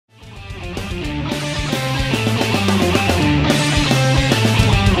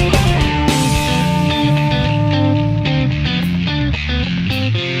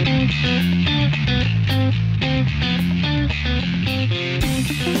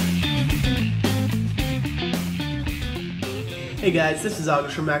Hey guys, this is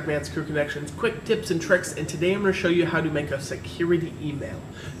August from MacMan's Career Connections. Quick tips and tricks, and today I'm going to show you how to make a security email.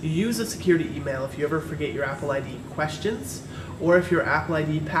 You use a security email if you ever forget your Apple ID questions or if your Apple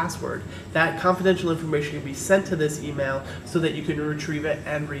ID password. That confidential information can be sent to this email so that you can retrieve it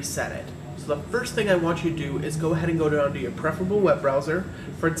and reset it. So the first thing I want you to do is go ahead and go down to your preferable web browser.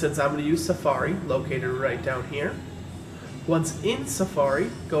 For instance, I'm going to use Safari, located right down here. Once in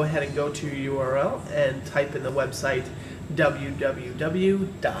Safari, go ahead and go to your URL and type in the website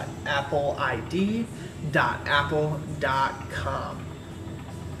www.appleid.apple.com.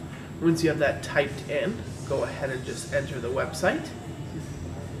 Once you have that typed in, go ahead and just enter the website.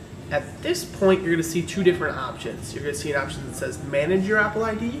 At this point, you're going to see two different options. You're going to see an option that says Manage Your Apple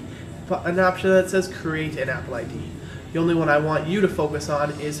ID, but an option that says Create an Apple ID. The only one I want you to focus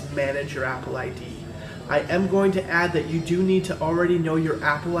on is Manage Your Apple ID. I am going to add that you do need to already know your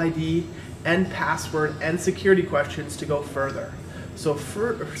Apple ID and password and security questions to go further. So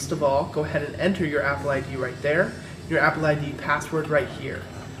first of all, go ahead and enter your Apple ID right there, your Apple ID password right here.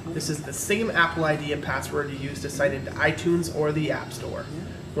 This is the same Apple ID and password you use to sign into iTunes or the App Store.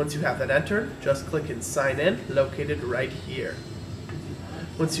 Once you have that entered, just click and sign in, located right here.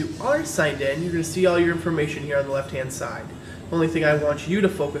 Once you are signed in, you're going to see all your information here on the left-hand side. The only thing I want you to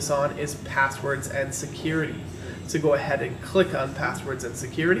focus on is passwords and security. So go ahead and click on passwords and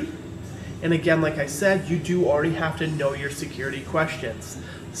security. And again, like I said, you do already have to know your security questions.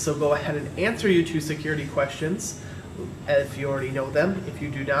 So go ahead and answer your two security questions if you already know them. If you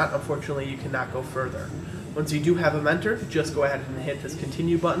do not, unfortunately, you cannot go further. Once you do have them entered, just go ahead and hit this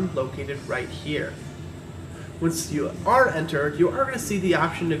continue button located right here. Once you are entered, you are going to see the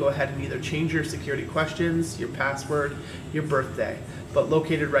option to go ahead and either change your security questions, your password, your birthday. But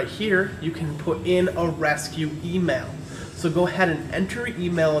located right here, you can put in a rescue email. So go ahead and enter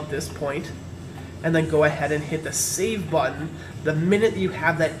email at this point, and then go ahead and hit the save button the minute you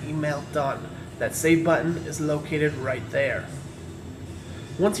have that email done. That save button is located right there.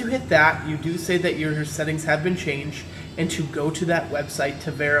 Once you hit that, you do say that your settings have been changed and to go to that website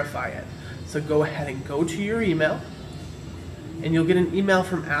to verify it. So go ahead and go to your email, and you'll get an email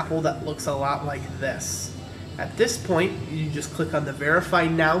from Apple that looks a lot like this. At this point, you just click on the Verify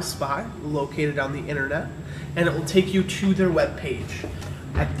Now spot located on the internet, and it will take you to their web page.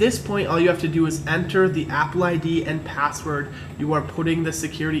 At this point, all you have to do is enter the Apple ID and password you are putting the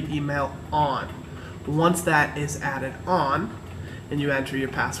security email on. Once that is added on, and you enter your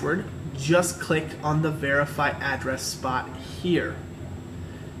password, just click on the Verify Address spot here.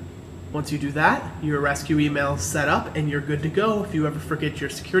 Once you do that, your rescue email is set up and you're good to go if you ever forget your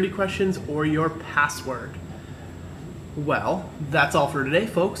security questions or your password. Well, that's all for today,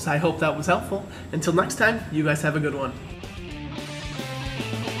 folks. I hope that was helpful. Until next time, you guys have a good one.